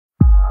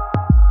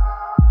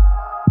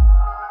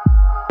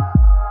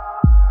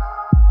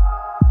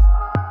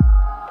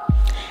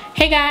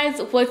Hey guys,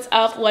 what's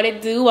up? What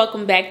it do?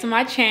 Welcome back to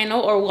my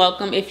channel, or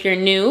welcome if you're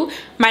new.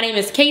 My name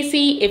is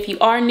Kaice. If you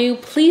are new,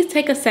 please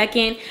take a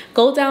second,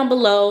 go down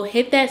below,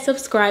 hit that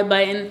subscribe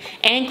button,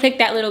 and click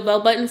that little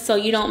bell button so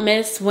you don't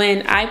miss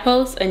when I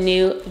post a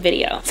new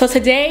video. So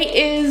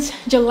today is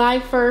July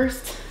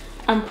 1st.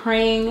 I'm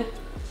praying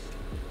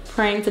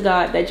to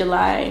God that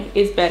July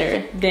is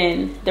better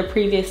than the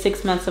previous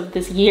 6 months of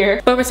this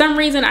year. But for some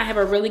reason, I have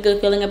a really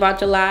good feeling about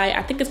July.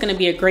 I think it's gonna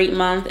be a great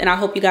month, and I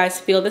hope you guys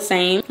feel the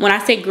same. When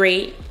I say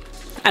great,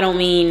 I don't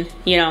mean,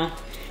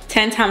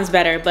 10 times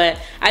better, but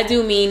I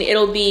do mean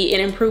it'll be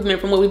an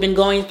improvement from what we've been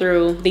going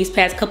through these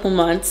past couple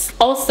months.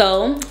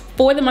 Also,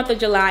 for the month of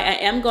July, I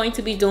am going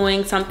to be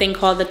doing something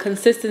called the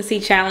Consistency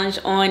Challenge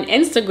on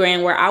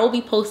Instagram, where I will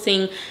be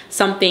posting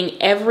something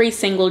every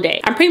single day.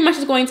 I'm pretty much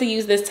just going to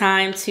use this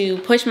time to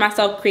push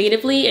myself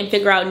creatively and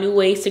figure out new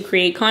ways to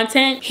create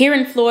content. Here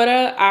in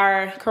Florida,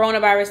 our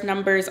coronavirus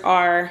numbers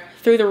are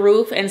through the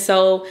roof, and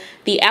so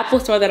the Apple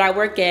store that I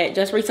work at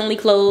just recently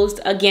closed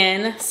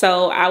again,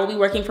 so I will be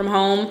working from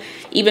home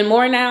even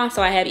more now,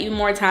 so I have even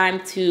more time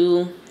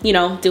to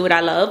do what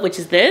I love, which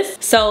is this.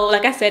 So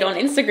like I said, on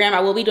Instagram I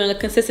will be doing a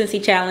consistency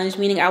challenge,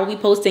 meaning I will be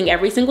posting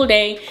every single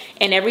day,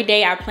 and every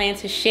day I plan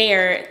to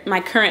share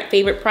my current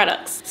favorite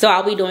products. So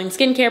I'll be doing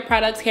skincare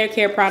products, hair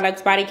care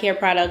products, body care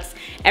products,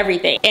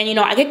 everything. And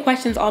I get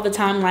questions all the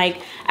time like,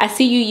 I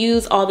see you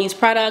use all these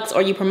products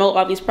or you promote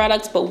all these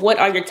products, but what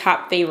are your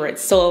top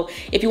favorites? So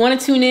if you want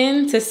to tune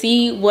in to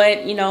see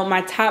what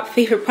my top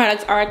favorite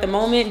products are at the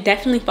moment,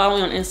 definitely follow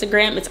me on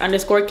Instagram. It's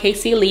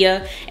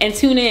 _KC and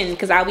tune in,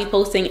 because I'll be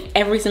posting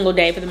every single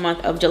day for the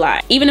month of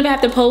July. Even if I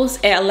have to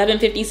post at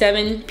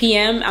 11:57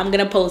 p.m, I'm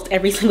gonna post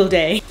every single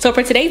day. So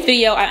for today's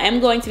video, I am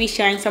going to be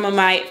sharing some of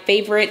my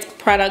favorite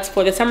products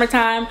for the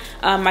summertime,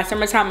 my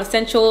summertime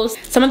essentials.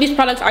 Some of these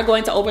products are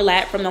going to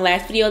overlap from the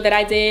last video that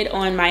I did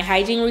on my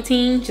hygiene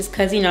routine, just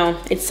because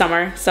it's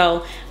summer,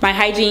 so my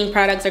hygiene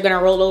products are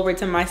gonna roll over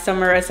to my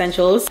summer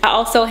essentials. I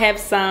also have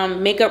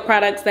some makeup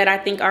products that I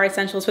think are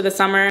essentials for the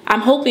summer.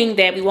 I'm hoping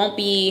that we won't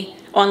be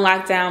on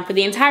lockdown for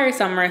the entire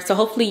summer, so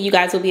hopefully you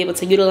guys will be able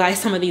to utilize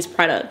some of these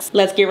products.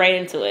 Let's get right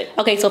into it.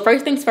 Okay, so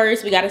first things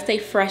first, we gotta stay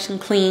fresh and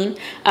clean.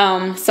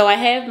 So I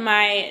have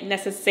my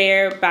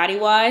Necessaire body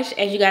wash.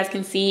 As you guys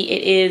can see,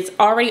 it is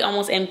already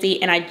almost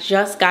empty, and I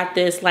just got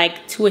this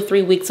like 2 or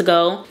 3 weeks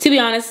ago. To be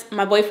honest,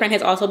 my boyfriend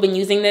has also been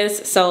using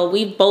this, so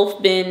we've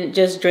both been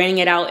just draining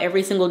it out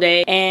every single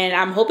day, and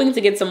I'm hoping to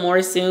get some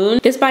more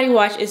soon. This body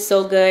wash is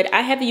so good.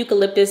 I have the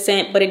eucalyptus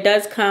scent, but it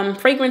does come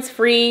fragrance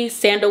free,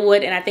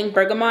 sandalwood, and I think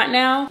bergamot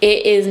now.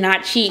 It is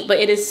not cheap, but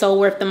it is so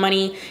worth the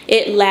money.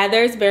 It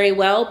lathers very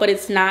well, but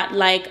it's not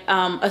like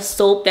a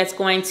soap that's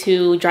going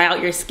to dry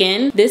out your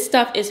skin. This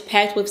stuff is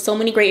packed with so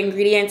many great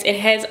ingredients. It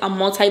has a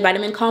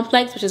multivitamin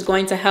complex, which is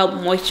going to help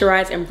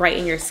moisturize and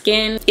brighten your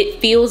skin. It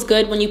feels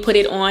good when you put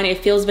it on. It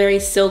feels very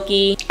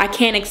silky. I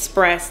can't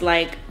express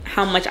like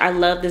how much I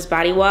love this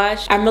body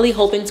wash. I'm really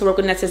hoping to work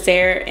with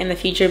Necessaire in the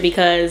future,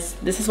 because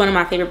this is one of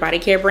my favorite body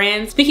care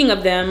brands. Speaking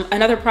of them,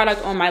 another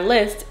product on my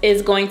list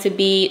is going to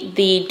be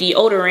the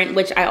deodorant,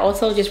 which I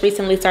also just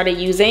recently started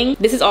using.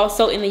 This is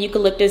also in the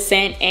eucalyptus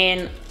scent,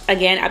 and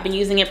again, I've been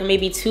using it for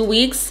maybe 2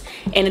 weeks,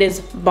 and it is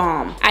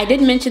bomb. I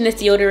did mention this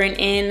deodorant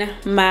in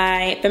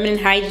my feminine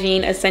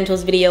hygiene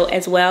essentials video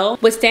as well.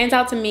 What stands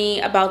out to me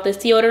about this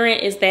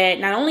deodorant is that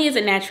not only is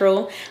it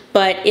natural,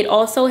 but it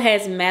also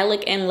has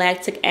malic and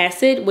lactic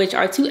acid, which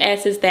are 2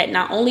 acids that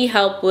not only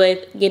help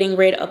with getting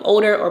rid of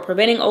odor or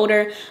preventing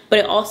odor, but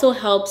it also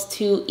helps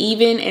to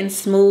even and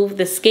smooth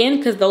the skin,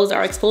 because those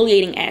are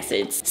exfoliating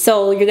acids.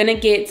 So you're gonna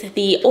get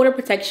the odor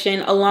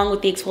protection along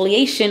with the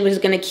exfoliation, which is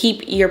gonna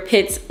keep your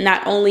pits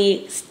not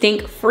only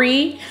stink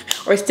free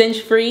or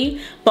stench free,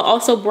 but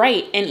also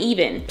bright and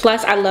even.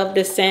 Plus, I love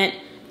this scent.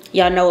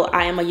 Y'all know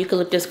I am a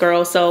eucalyptus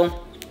girl, so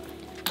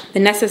the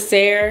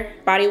Necessaire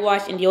body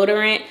wash and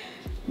deodorant,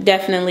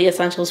 definitely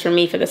essentials for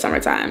me for the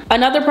summertime.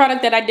 Another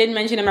product that I did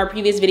mention in my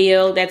previous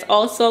video that's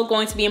also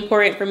going to be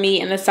important for me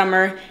in the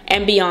summer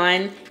and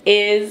beyond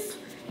is,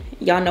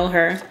 y'all know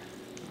her.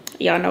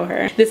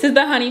 This is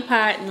the Honey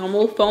Pot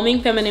Normal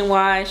Foaming Feminine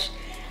Wash.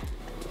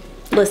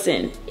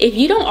 Listen, if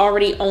you don't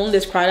already own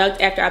this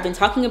product after I've been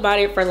talking about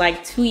it for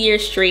like 2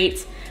 years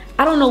straight,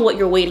 I don't know what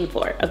you're waiting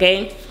for,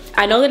 okay?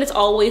 I know that it's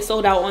always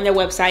sold out on their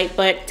website,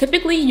 but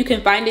typically you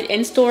can find it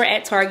in store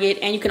at Target,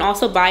 and you can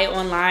also buy it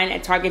online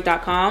at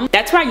target.com.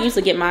 That's where I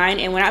usually get mine,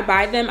 and when I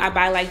buy them, I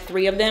buy like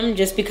 3 of them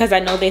just because I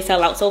know they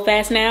sell out so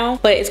fast now.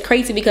 But it's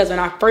crazy because when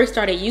I first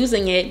started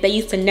using it, they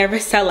used to never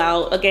sell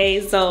out, okay?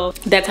 So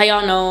that's how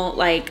y'all know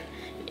like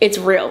it's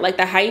real. Like,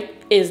 the hype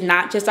is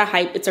not just a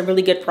hype, it's a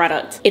really good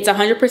product. It's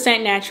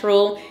 100%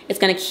 natural. It's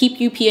gonna keep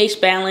you pH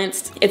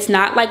balanced. It's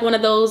not like one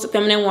of those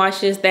feminine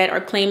washes that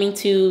are claiming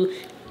to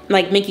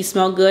like make you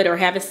smell good or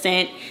have a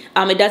scent.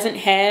 It doesn't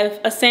have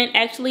a scent,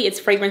 actually. It's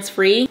fragrance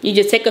free. You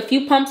just take a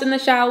few pumps in the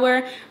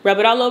shower, rub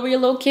it all over your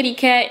little kitty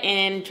cat,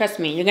 and trust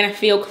me, you're gonna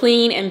feel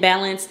clean and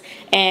balanced.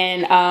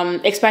 And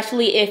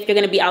especially if you're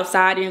gonna be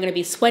outside and you're gonna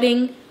be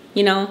sweating,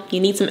 you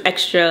need some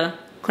extra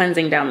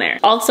cleansing down there.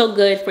 Also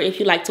good for if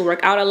you like to work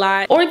out a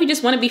lot or if you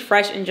just want to be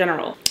fresh in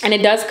general. And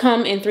it does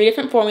come in 3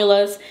 different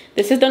formulas.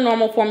 This is the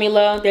normal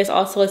formula. There's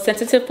also a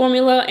sensitive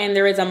formula, and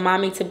there is a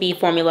mommy to be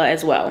formula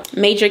as well.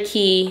 Major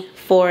key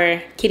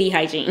for kitty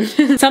hygiene.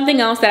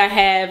 Something else that I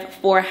have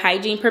for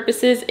hygiene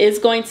purposes is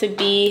going to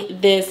be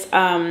this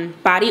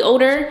body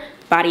odor.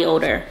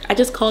 I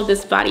just called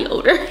this body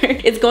odor.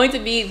 It's going to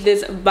be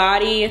this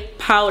body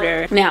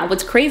powder. Now,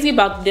 what's crazy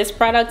about this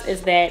product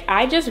is that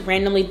I just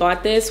randomly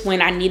bought this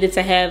when I needed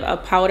to have a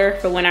powder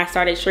for when I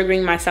started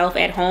sugaring myself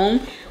at home,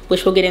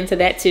 which we'll get into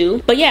that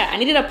too. But yeah, I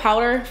needed a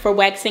powder for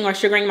waxing or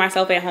sugaring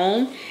myself at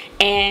home.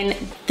 And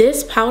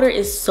this powder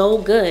is so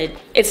good.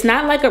 It's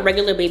not like a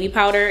regular baby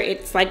powder.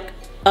 It's like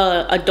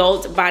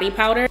adult body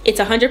powder. It's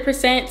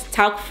 100%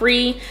 talc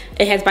free.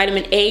 It has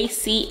vitamin A,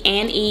 C,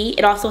 and E.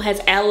 It also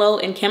has aloe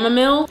and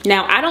chamomile.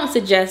 Now, I don't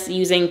suggest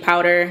using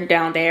powder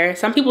down there.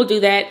 Some people do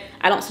that.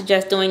 I don't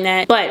suggest doing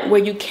that. But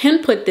where you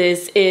can put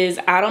this is,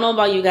 I don't know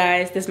about you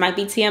guys, this might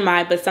be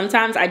TMI, but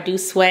sometimes I do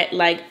sweat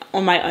like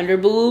on my under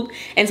boob.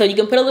 And so you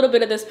can put a little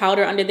bit of this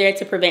powder under there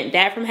to prevent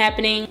that from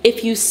happening.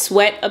 If you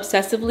sweat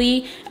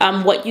obsessively,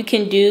 what you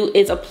can do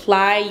is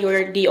apply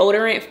your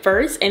deodorant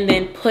first and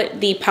then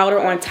put the powder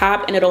on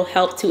top, and it'll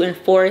help to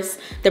enforce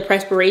the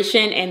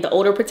perspiration and the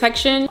odor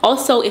protection.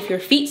 Also, if your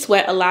feet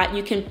sweat a lot,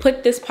 you can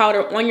put this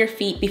powder on your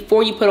feet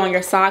before you put on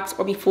your socks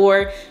or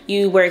before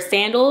you wear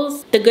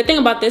sandals. The good thing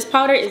about this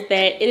powder is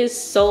that it is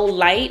so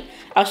light.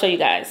 I'll show you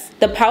guys.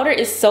 The powder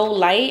is so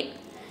light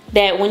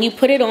that when you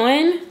put it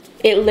on,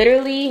 it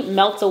literally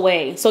melts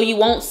away, so you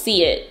won't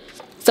see it.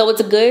 So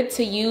it's good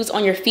to use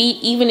on your feet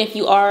even if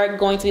you are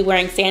going to be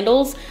wearing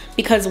sandals,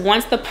 because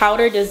once the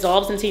powder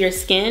dissolves into your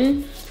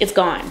skin, it's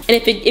gone. And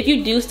if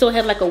you do still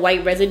have like a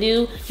white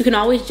residue, you can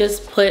always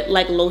just put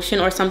like lotion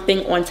or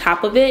something on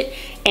top of it,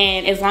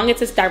 and as long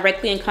as it's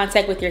directly in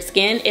contact with your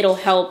skin, it'll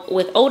help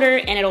with odor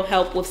and it'll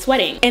help with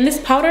sweating. And this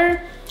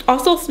powder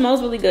also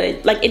smells really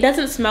good. Like, it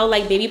doesn't smell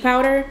like baby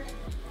powder.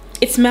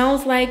 It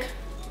smells like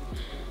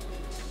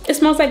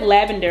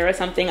lavender or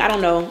something. I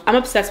don't know. I'm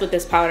obsessed with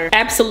this powder.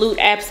 Absolute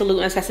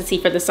necessity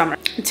for the summer.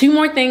 2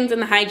 more things in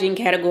the hygiene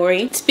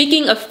category.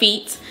 Speaking of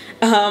feet,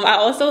 I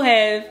also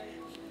have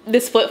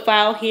this foot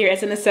file here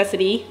as a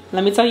necessity.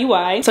 Let me tell you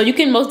why. So you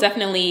can most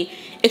definitely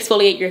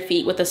exfoliate your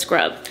feet with a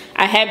scrub.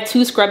 I have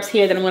 2 scrubs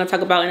here that I'm going to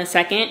talk about in a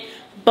second,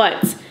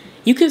 but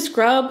you can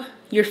scrub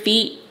your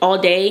feet all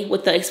day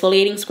with the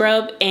exfoliating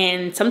scrub,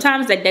 and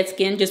sometimes that dead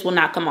skin just will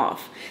not come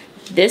off.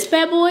 This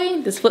bad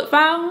boy, this foot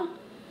file,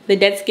 the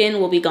dead skin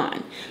will be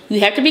gone.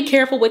 You have to be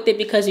careful with it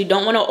because you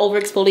don't want to over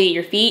exfoliate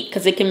your feet,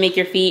 because it can make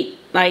your feet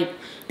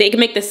it can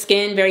make the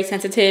skin very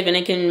sensitive and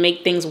it can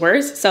make things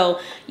worse. So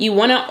you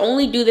want to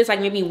only do this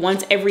like maybe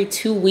once every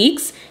 2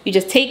 weeks. You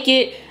just take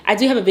it. I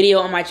do have a video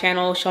on my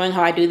channel showing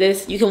how I do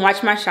this. You can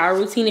watch my shower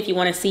routine if you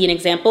want to see an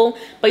example,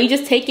 but you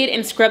just take it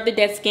and scrub the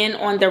dead skin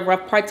on the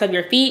rough parts of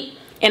your feet.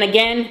 And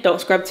again,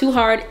 don't scrub too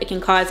hard. It can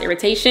cause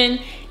irritation,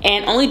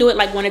 and only do it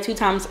like 1 or 2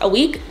 times a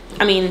week.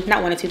 I mean,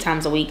 not 1 or 2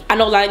 times a week. I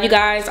know a lot of you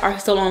guys are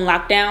still on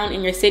lockdown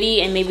in your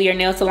city, and maybe your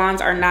nail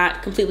salons are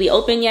not completely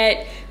open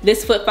yet.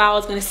 This foot file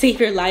is gonna save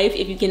your life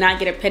if you cannot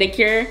get a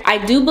pedicure. I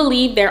do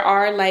believe there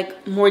are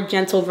like more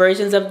gentle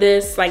versions of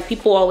this. Like,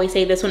 people always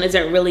say this one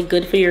isn't really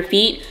good for your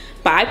feet,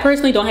 but I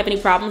personally don't have any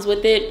problems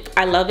with it.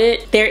 I love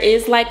it. There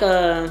is like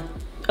a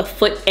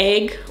foot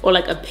egg or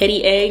like a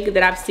petty egg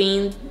that I've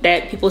seen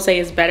that people say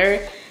is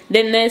better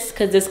than this,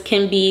 because this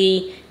can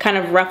be kind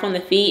of rough on the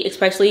feet,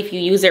 especially if you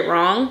use it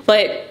wrong.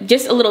 But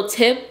just a little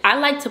tip, I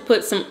like to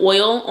put some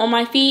oil on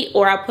my feet,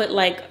 or I put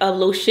like a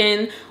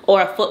lotion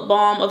or a foot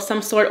balm of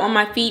some sort on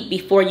my feet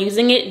before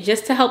using it,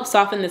 just to help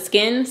soften the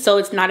skin so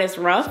it's not as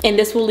rough, and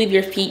this will leave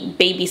your feet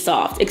baby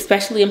soft.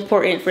 Especially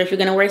important for if you're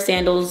gonna wear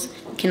sandals.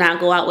 You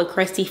cannot go out with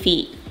crusty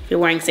feet if you're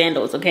wearing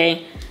sandals,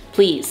 okay?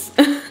 Please.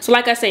 So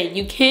like I said,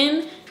 you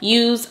can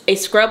use a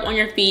scrub on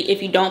your feet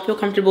if you don't feel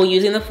comfortable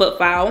using the foot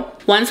file.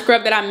 One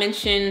scrub that I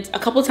mentioned a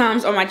couple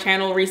times on my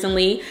channel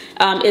recently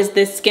is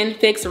this Skin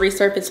Fix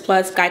Resurface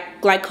Plus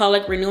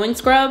Glycolic Renewing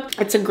Scrub.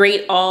 It's a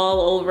great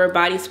all over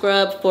body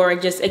scrub for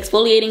just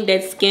exfoliating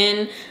dead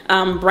skin,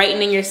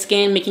 brightening your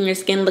skin, making your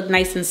skin look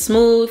nice and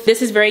smooth.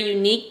 This is very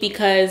unique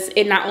because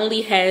it not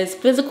only has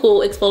physical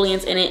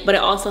exfoliants in it, but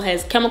it also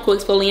has chemical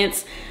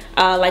exfoliants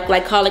like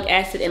glycolic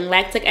acid and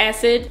lactic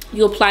acid.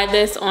 You apply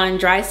this on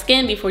dry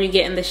skin before you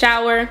get in the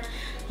shower,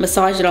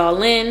 massage it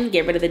all in,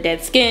 get rid of the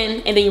dead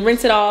skin, and then you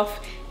rinse it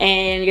off,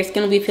 and your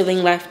skin will be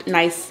feeling left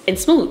nice and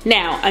smooth.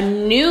 Now, a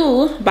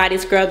new body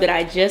scrub that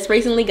I just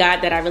recently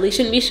got that I really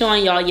shouldn't be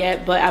showing y'all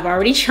yet, but I've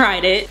already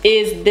tried it,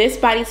 is this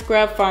body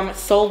scrub from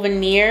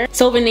Souvenir.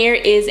 Souvenir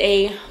is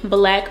a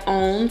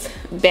Black-owned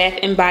bath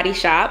and body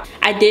shop.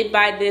 I did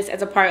buy this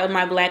as a part of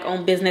my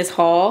Black-owned business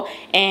haul,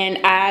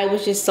 and I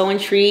was just so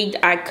intrigued.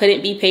 I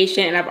couldn't be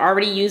patient, and I've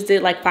already used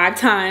it like 5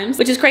 times,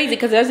 which is crazy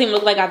because it doesn't even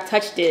look like I've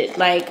touched it.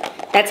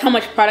 Like, that's how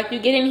much product you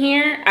get in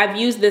here. I've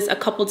used this a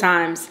couple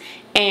times,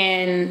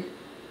 and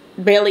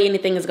barely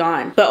anything is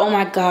gone. But oh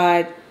my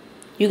god,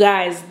 You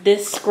guys,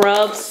 this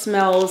scrub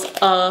smells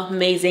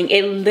amazing.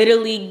 It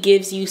literally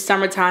gives you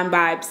summertime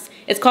vibes.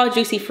 It's called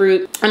Juicy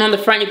Fruit, and on the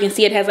front you can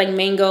see it has like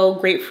mango,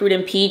 grapefruit,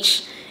 and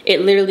peach.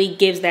 It literally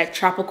gives that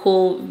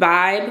tropical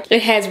vibe.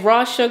 It has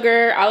raw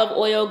sugar, olive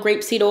oil,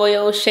 grapeseed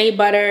oil, shea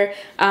butter,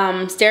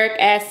 stearic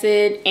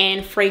acid,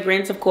 and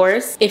fragrance, of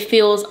course. It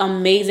feels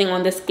amazing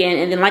on the skin,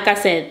 and then like I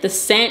said, the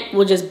scent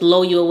will just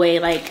blow you away.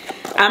 Like,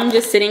 I'm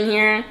just sitting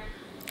here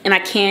and I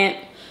can't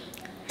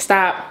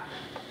stop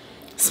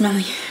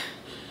smelling it.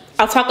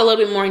 I'll talk a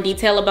little bit more in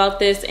detail about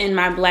this in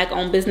my Black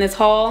owned business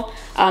haul,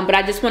 but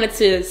I just wanted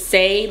to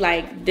say,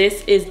 like,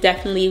 this is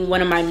definitely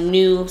one of my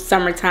new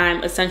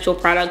summertime essential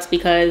products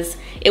because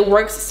it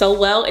works so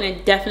well and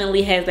it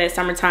definitely has that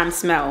summertime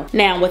smell.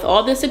 Now, with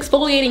all this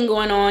exfoliating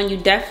going on, you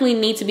definitely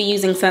need to be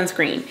using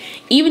sunscreen.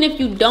 Even if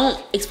you don't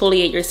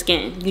exfoliate your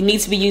skin, you need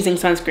to be using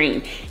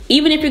sunscreen.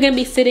 Even if you're gonna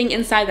be sitting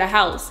inside the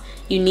house,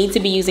 you need to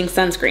be using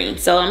sunscreen.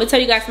 So let me tell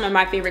you guys some of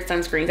my favorite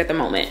sunscreens at the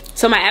moment.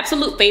 So my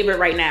absolute favorite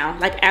right now,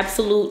 like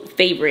absolute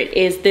favorite,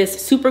 is this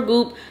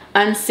Supergoop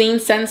Unseen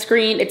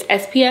Sunscreen. It's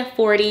SPF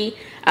 40.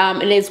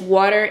 It is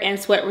water and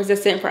sweat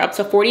resistant for up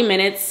to 40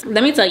 minutes.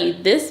 Let me tell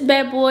you, this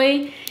bad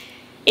boy,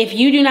 if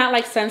you do not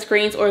like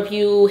sunscreens or if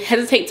you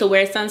hesitate to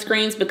wear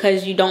sunscreens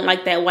because you don't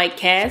like that white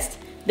cast,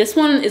 this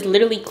one is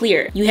literally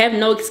clear. You have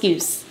no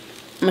excuse.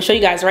 I'm gonna show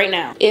you guys right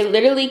now. It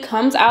literally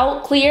comes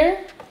out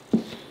clear,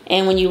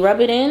 and when you rub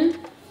it in,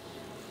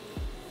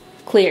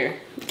 clear.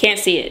 You can't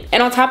see it.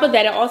 And on top of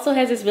that, it also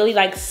has this really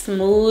like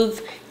smooth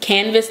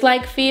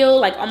canvas-like feel,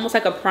 like almost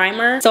like a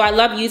primer. So I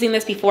love using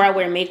this before I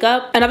wear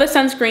makeup. Another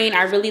sunscreen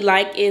I really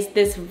like is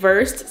this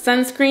Versed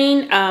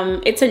sunscreen.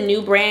 It's a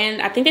new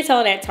brand. I think they sell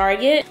it at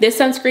Target. This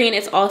sunscreen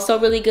is also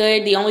really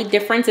good. The only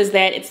difference is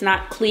that it's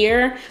not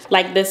clear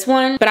like this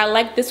one, but I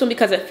like this one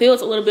because it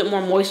feels a little bit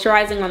more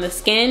moisturizing on the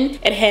skin.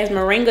 It has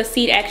moringa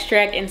seed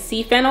extract and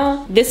sea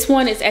fennel. This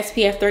one is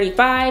SPF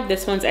 35.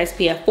 This one's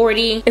SPF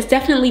 40. It's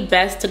definitely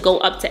best to go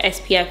up to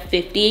SPF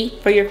 50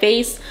 for your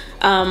face.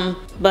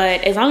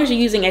 But as long as you're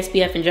using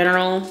SPF in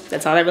general,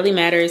 that's all that really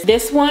matters.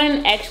 This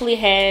one actually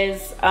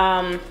has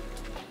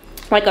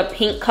like a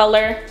pink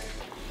color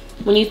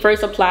when you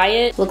first apply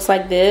it. Looks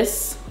like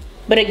this.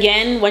 But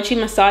again, once you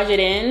massage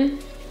it in,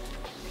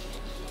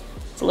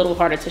 it's a little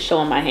harder to show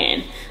on my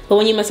hand. But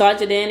when you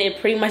massage it in, it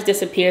pretty much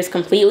disappears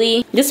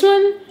completely. This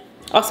one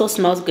also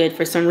smells good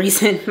for some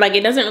reason. Like,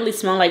 it doesn't really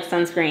smell like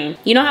sunscreen.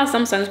 You know how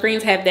some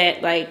sunscreens have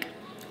that like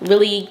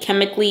really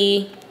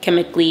chemically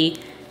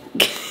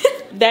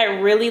that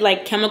really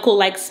like chemical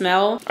like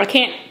smell? I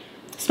can't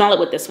smell it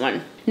with this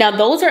one. Now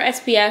those are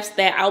SPFs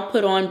that I'll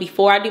put on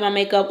before I do my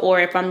makeup, or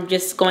if I'm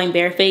just going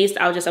barefaced,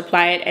 I'll just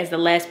apply it as the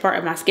last part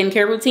of my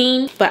skincare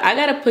routine. But I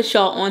gotta push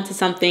y'all onto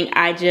something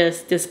I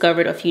just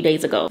discovered a few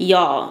days ago.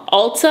 Y'all,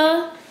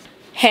 Ulta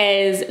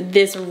has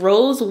this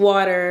rose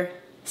water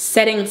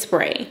setting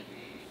spray.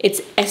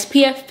 It's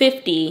SPF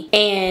 50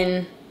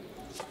 and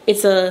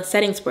it's a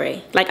setting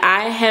spray. Like,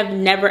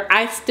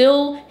 I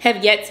still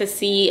have yet to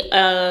see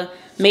a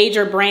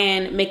major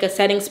brand make a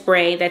setting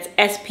spray that's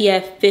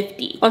SPF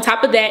 50. On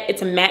top of that,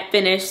 it's a matte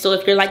finish, so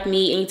if you're like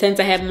me and you tend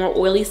to have more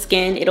oily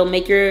skin, it'll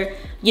make your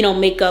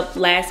makeup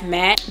last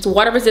matte. It's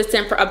water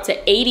resistant for up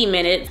to 80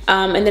 minutes.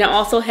 And then it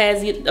also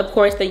has, of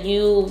course, the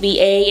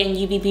UVA and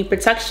UVB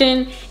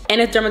protection,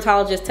 and it's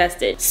dermatologist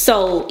tested.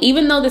 So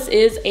even though this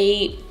is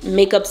a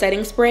makeup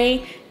setting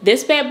spray,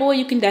 this bad boy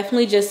you can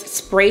definitely just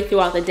spray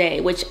throughout the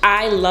day, which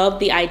I love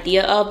the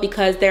idea of,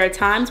 because there are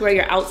times where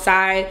you're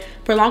outside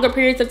for longer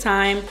periods of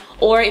time,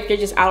 or if you're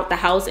just out the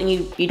house and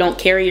you don't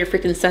carry your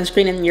freaking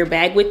sunscreen in your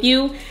bag with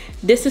you.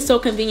 This is so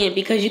convenient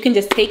because you can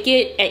just take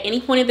it at any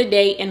point of the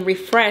day and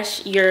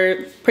refresh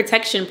your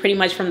protection pretty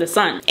much from the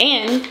sun.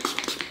 And,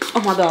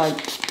 oh my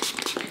God,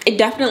 it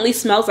definitely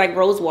smells like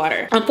rose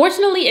water.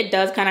 Unfortunately, it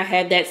does kind of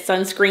have that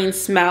sunscreen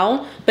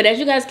smell, but as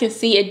you guys can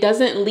see, it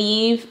doesn't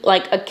leave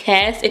like a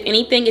cast. If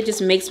anything, it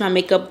just makes my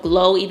makeup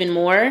glow even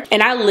more.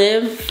 And I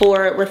live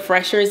for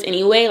refreshers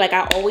anyway. Like,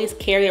 I always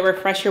carry a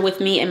refresher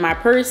with me in my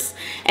purse.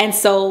 And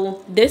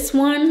so this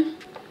one,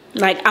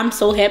 like, I'm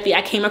so happy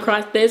I came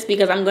across this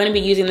because I'm going to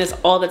be using this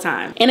all the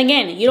time. And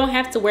again, you don't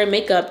have to wear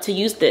makeup to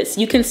use this.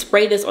 You can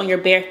spray this on your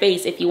bare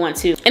face if you want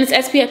to. And it's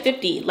SPF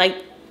 50,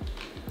 like,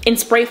 in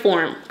spray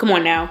form. Come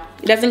on now.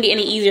 It doesn't get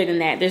any easier than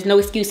that. There's no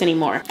excuse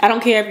anymore. I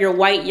don't care if you're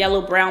white,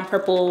 yellow, brown,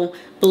 purple,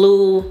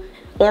 blue,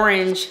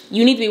 orange.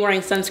 You need to be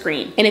wearing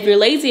sunscreen. And if you're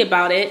lazy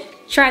about it,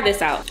 try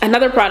this out.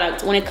 Another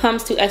product when it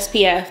comes to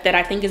SPF that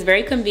I think is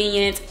very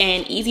convenient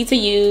and easy to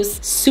use,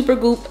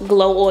 Supergoop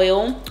Glow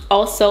Oil.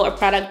 Also a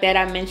product that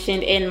I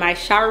mentioned in my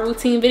shower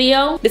routine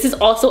video. This is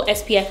also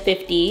SPF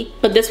 50,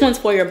 but this one's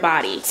for your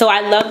body. So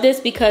I love this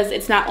because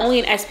it's not only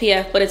an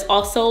SPF, but it's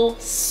also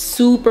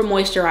super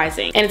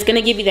moisturizing. And it's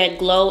gonna give you that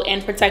glow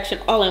and protection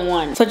all in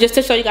one. So just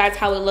to show you guys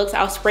how it looks,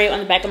 I'll spray it on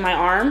the back of my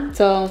arm.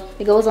 So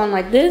it goes on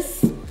like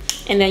this,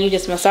 and then you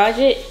just massage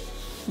it.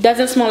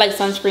 Doesn't smell like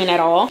sunscreen at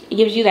all. It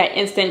gives you that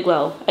instant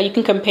glow. You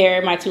can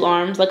compare my two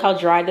arms. Look how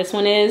dry this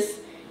one is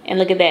And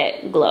look at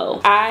that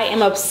glow. I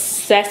am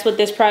obsessed with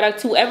this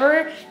product.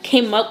 Whoever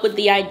came up with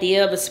the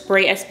idea of a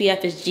spray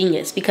SPF is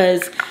genius,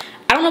 because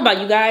I don't know about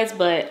you guys,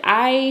 but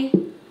I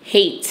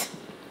hate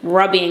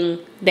rubbing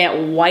that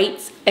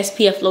white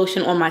SPF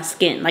lotion on my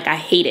skin. Like, I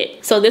hate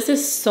it. So this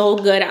is so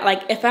good.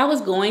 Like, if I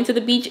was going to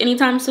the beach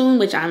anytime soon,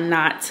 which I'm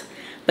not,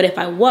 but if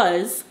I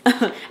was,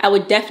 I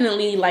would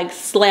definitely like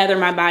slather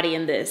my body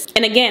in this.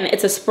 And again,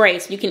 it's a spray,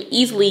 so you can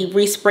easily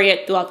respray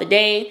it throughout the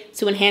day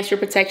to enhance your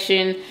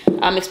protection,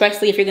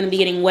 especially if you're gonna be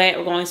getting wet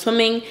or going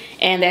swimming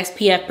and the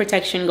SPF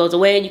protection goes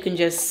away. You can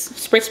just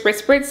spritz,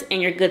 spritz, spritz,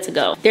 and you're good to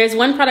go. There's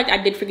one product I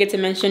did forget to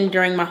mention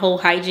during my whole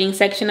hygiene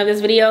section of this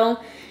video,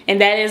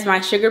 and that is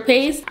my sugar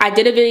paste. I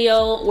did a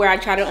video where I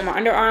tried it on my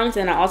underarms,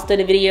 and I also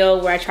did a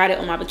video where I tried it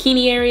on my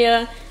bikini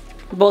area.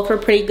 Both were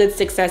pretty good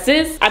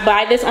successes. I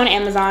buy this on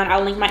Amazon.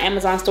 I'll link my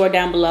Amazon store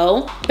down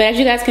below. But as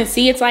you guys can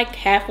see, it's like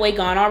halfway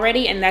gone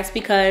already, and that's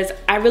because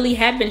I really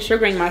have been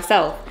sugaring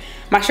myself.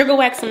 My sugar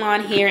wax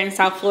salon here in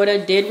South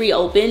Florida did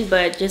reopen,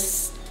 but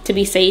just to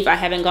be safe, I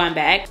haven't gone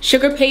back.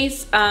 Sugar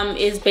paste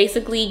is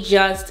basically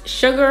just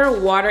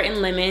sugar, water,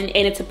 and lemon,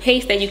 and it's a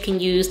paste that you can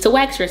use to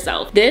wax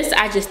yourself. This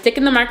I just stick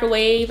in the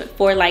microwave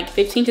for like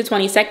 15 to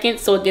 20 seconds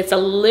so it gets a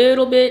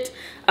little bit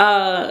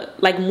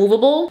like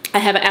movable. I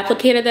have an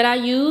applicator that I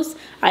use.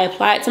 I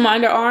apply it to my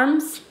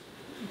underarms,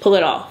 pull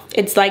it off.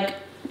 It's like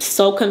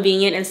so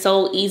convenient and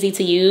so easy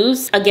to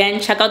use.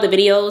 Again, check out the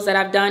videos that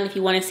I've done if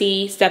you want to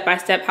see step by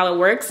step how it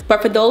works.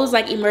 But for those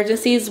like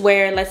emergencies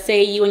where, let's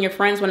say you and your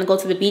friends want to go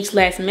to the beach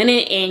last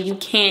minute and you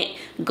can't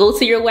go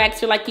to your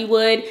waxer like you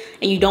would,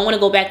 and you don't want to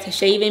go back to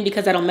shaving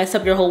because that'll mess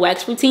up your whole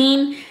wax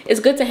routine,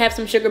 it's good to have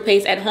some sugar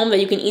paste at home that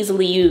you can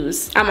easily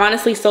use. I'm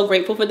honestly so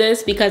grateful for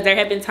this, because there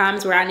have been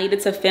times where I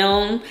needed to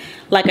film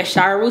like a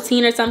shower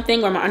routine or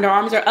something where my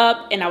underarms are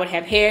up and I would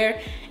have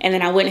hair and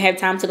then I wouldn't have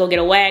time to go get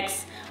a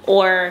wax,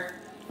 or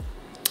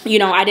you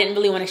know, I didn't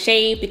really want to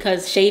shave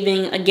because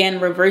shaving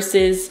again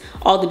reverses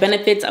all the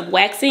benefits of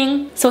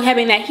waxing. So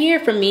having that here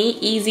for me,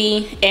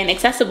 easy and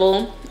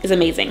accessible, is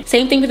amazing.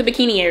 Same thing for the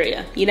bikini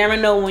area. You never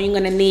know when you're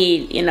gonna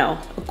need, you know,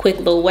 a quick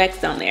little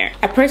wax down there.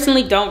 I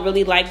personally don't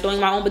really like doing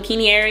my own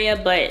bikini area,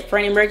 but for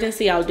an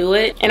emergency, I'll do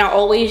it. And I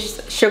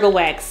always sugar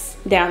wax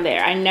down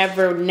there. I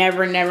never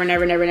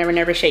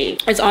shave.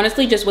 It's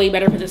honestly just way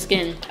better for the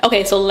skin.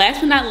 Okay, so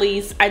last but not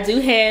least, I do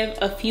have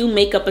a few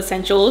makeup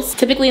essentials.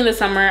 Typically in the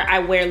summer, I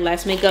wear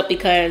less makeup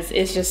because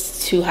it's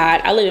just too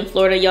hot. I live in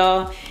Florida,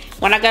 y'all.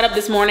 When I got up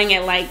this morning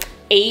at like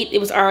 8, it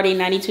was already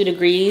 92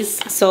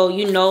 degrees. So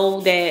you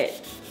know that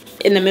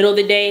in the middle of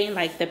the day,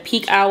 like the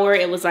peak hour,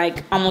 it was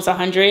like almost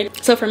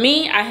 100. So for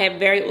me, I have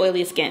very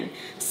oily skin.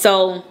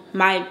 So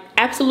my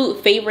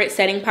absolute favorite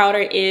setting powder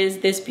is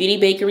this Beauty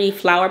Bakery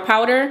flour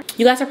powder.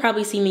 You guys have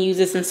probably seen me use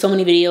this in so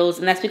many videos,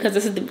 and that's because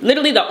this is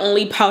literally the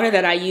only powder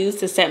that I use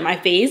to set my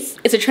face.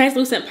 It's a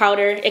translucent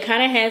powder. It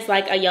kind of has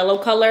like a yellow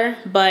color,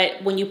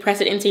 but when you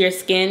press it into your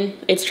skin,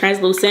 it's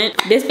translucent.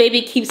 This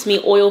baby keeps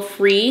me oil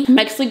free. I'm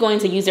actually going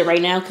to use it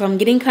right now because I'm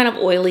getting kind of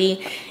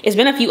oily. It's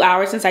been a few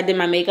hours since I did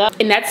my makeup,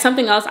 and that's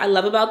something else I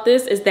love about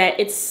this, is that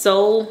it's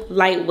so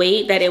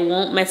lightweight that it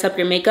won't mess up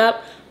your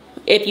makeup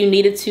if you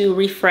needed to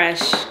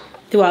refresh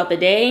throughout the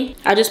day.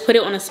 I just put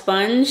it on a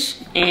sponge,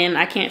 and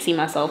I can't see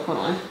myself, hold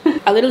on.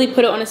 I literally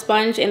put it on a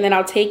sponge, and then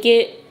I'll take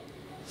it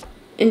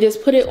and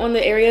just put it on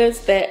the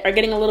areas that are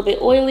getting a little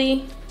bit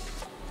oily.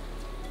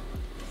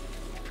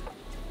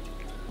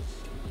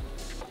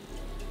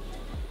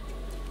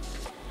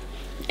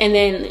 And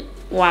then,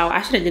 wow,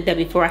 I should have did that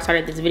before I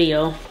started this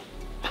video.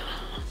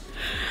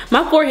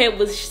 My forehead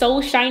was so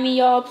shiny,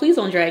 y'all. Please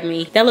don't drag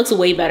me. That looks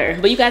way better.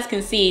 But you guys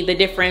can see the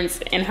difference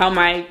in how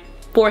my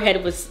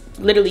forehead was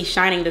literally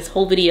shining this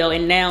whole video,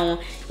 and now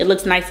it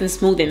looks nice and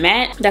smooth and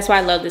matte. That's why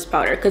I love this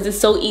powder, because it's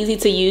so easy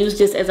to use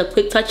just as a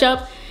quick touch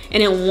up,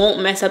 and it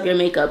won't mess up your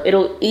makeup.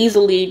 It'll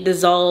easily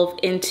dissolve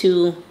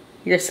into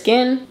your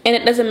skin, and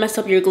it doesn't mess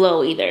up your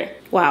glow either.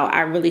 Wow,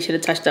 I really should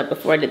have touched up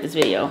before I did this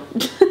video.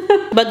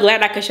 But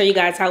glad I could show you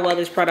guys how well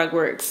this product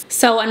works.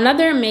 So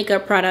another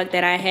makeup product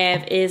that I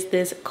have is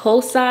this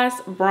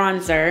Kaice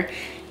bronzer.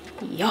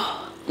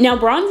 Y'all, now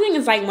bronzing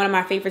is like one of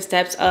my favorite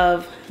steps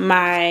of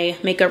my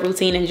makeup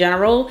routine in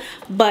general,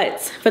 but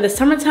for the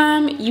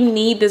summertime, you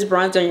need this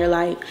bronzer in your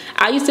life.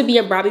 I used to be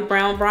a Bobbi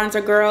Brown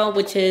bronzer girl,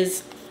 which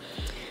is,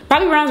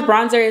 Bobbi Brown's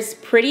bronzer is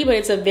pretty, but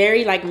it's a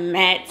very like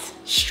matte,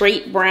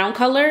 straight brown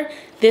color.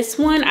 This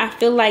one, I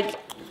feel like,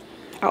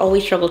 I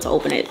always struggle to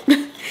open it.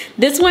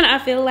 This one I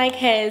feel like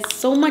has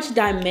so much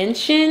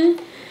dimension.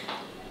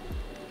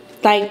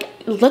 Like,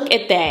 look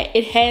at that.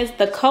 It has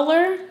the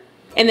color,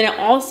 and then it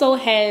also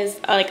has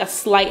like a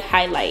slight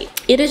highlight.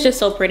 It is just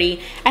so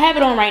pretty. I have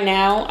it on right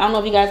now. I don't know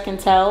if you guys can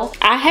tell.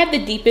 I have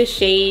the deepest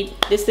shade.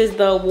 This is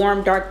the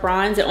warm dark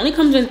bronze. It only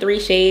comes in 3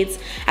 shades.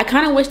 I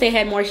kind of wish they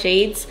had more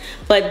shades,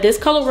 but this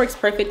color works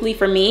perfectly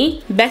for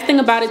me. Best thing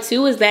about it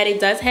too is that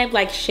it does have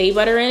like shea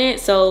butter in it,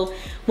 so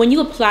when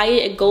you apply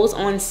it, it goes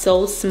on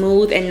so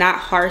smooth and not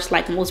harsh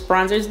like most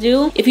bronzers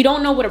do. If you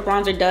don't know what a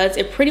bronzer does,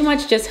 it pretty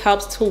much just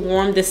helps to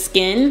warm the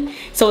skin.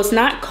 So it's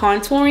not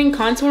contouring.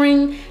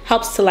 Contouring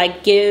helps to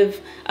like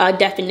give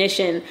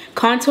definition.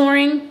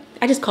 Contouring,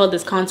 I just called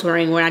this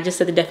contouring when I just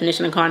said the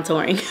definition of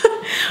contouring.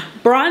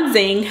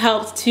 Bronzing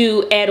helps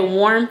to add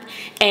warmth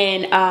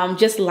and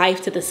just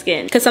life to the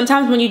skin. Because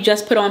sometimes when you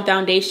just put on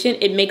foundation,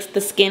 it makes the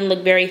skin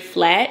look very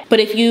flat. But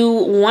if you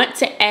want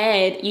to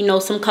add, you know,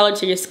 some color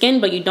to your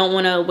skin, but you don't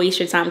want to waste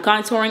your time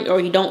contouring, or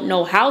you don't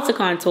know how to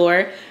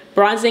contour,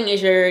 bronzing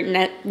is your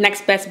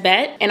next best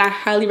bet, and I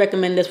highly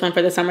recommend this one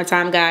for the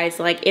summertime, guys.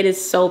 Like, it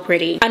is so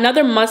pretty.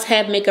 Another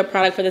must-have makeup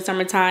product for the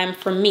summertime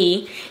for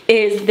me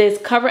is this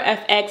Cover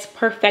FX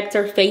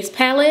Perfector Face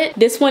Palette.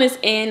 This one is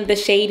in the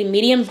shade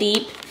Medium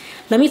Deep.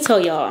 Let me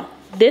tell y'all,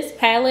 this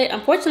palette,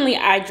 unfortunately,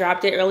 I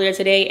dropped it earlier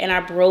today and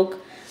I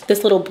broke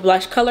this little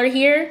blush color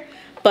here,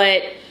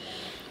 but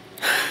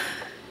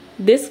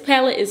this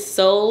palette is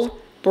so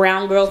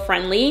brown girl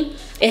friendly.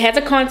 It has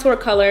a contour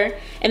color,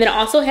 and then it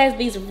also has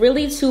these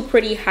really two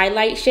pretty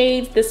highlight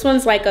shades. This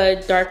one's like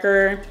a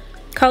darker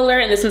color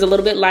and this one's a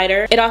little bit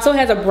lighter. It also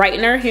has a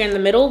brightener here in the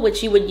middle,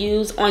 which you would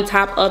use on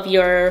top of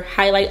your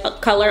highlight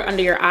color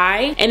under your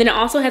eye. And then it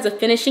also has a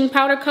finishing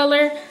powder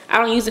color. I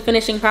don't use a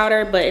finishing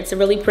powder, but it's a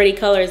really pretty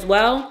color as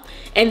well.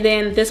 And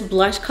then this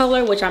blush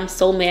color, which I'm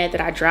so mad that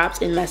I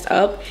dropped and messed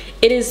up.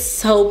 It is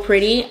so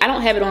pretty. I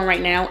don't have it on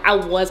right now. I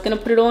was gonna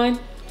put it on,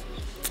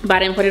 but I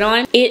didn't put it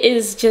on. It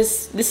is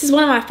just, this is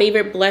one of my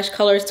favorite blush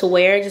colors to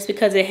wear, just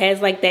because it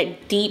has like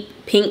that deep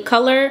pink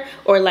color,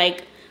 or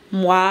like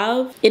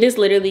mauve. It is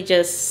literally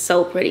just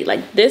so pretty.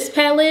 Like, this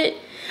palette,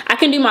 I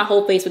can do my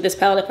whole face with this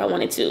palette if I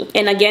wanted to.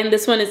 And again,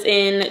 this one is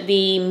in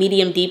the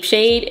medium deep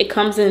shade. It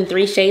comes in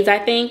 3 shades, I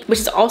think, which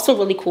is also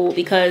really cool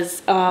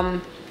because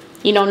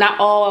you know, not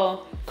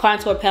all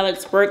contour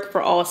palettes work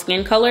for all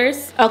skin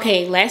colors.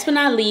 Okay, last but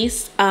not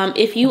least,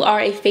 if you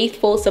are a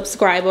faithful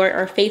subscriber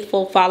or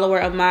faithful follower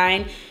of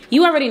mine,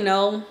 you already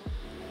know.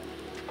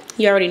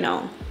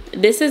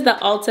 This is the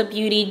Ulta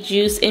Beauty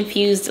Juice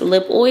Infused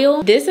Lip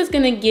Oil. This is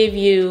gonna give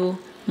you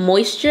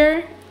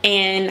moisture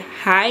and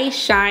high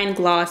shine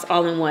gloss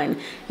all in one.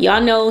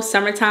 Y'all know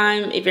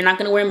summertime, if you're not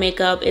gonna wear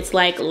makeup, it's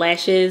like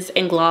lashes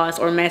and gloss,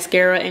 or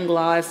mascara and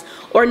gloss,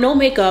 or no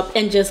makeup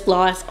and just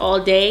gloss all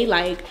day.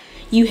 Like,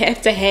 you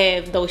have to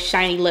have those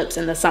shiny lips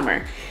in the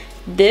summer.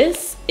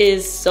 This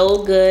is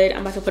so good.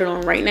 I'm about to put it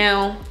on right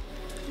now.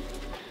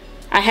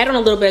 I had on a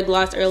little bit of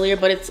gloss earlier,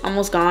 but it's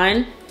almost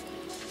gone.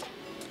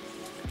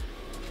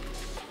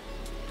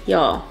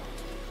 Y'all,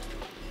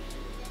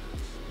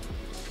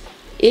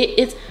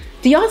 it's,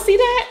 do y'all see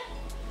that?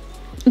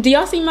 Do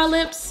y'all see my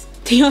lips?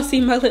 Do y'all see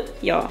my lip?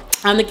 Y'all,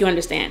 I don't think you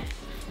understand.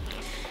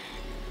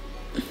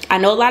 I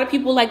know a lot of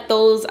people like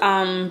those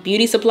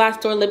beauty supply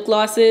store lip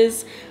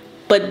glosses,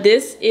 but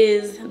this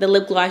is the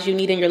lip gloss you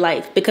need in your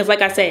life, because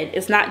like I said,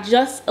 it's not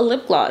just a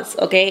lip gloss,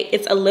 okay?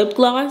 It's a lip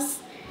gloss,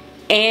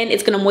 and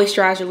it's gonna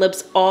moisturize your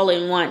lips all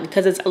in one,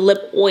 because it's a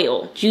lip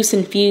oil, juice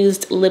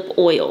infused lip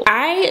oil.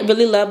 I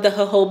really love the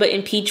jojoba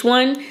and peach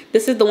one.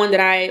 This is the one that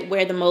I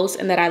wear the most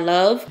and that I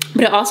love,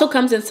 but it also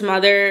comes in some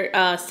other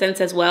scents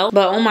as well.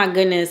 But oh my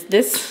goodness,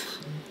 this,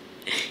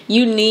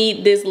 you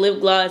need this lip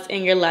gloss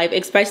in your life,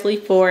 especially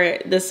for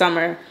the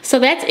summer. So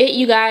that's it,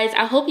 you guys.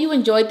 I hope you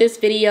enjoyed this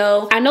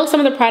video. I know some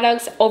of the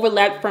products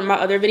overlapped from my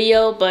other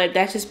video, but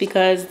that's just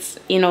because,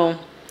 you know,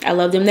 I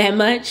love them that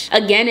much.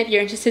 Again, if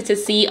you're interested to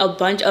see a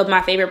bunch of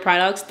my favorite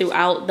products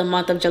throughout the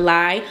month of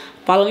July,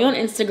 follow me on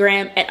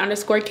Instagram at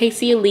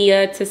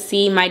 _KC to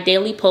see my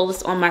daily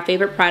posts on my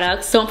favorite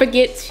products. Don't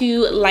forget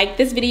to like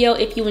this video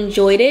if you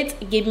enjoyed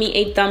it. Give me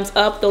a thumbs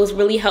up. Those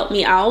really help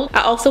me out.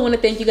 I also want to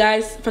thank you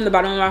guys from the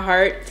bottom of my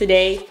heart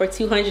today for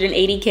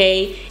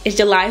 280K. It's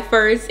July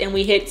 1st and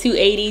we hit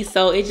 280,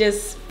 so it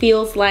just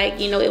feels like,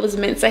 you know, it was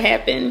meant to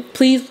happen.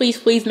 Please, please,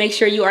 please make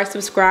sure you are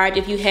subscribed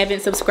if you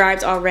haven't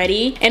subscribed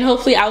already. And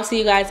hopefully I'll see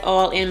you guys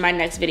all in my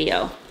next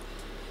video.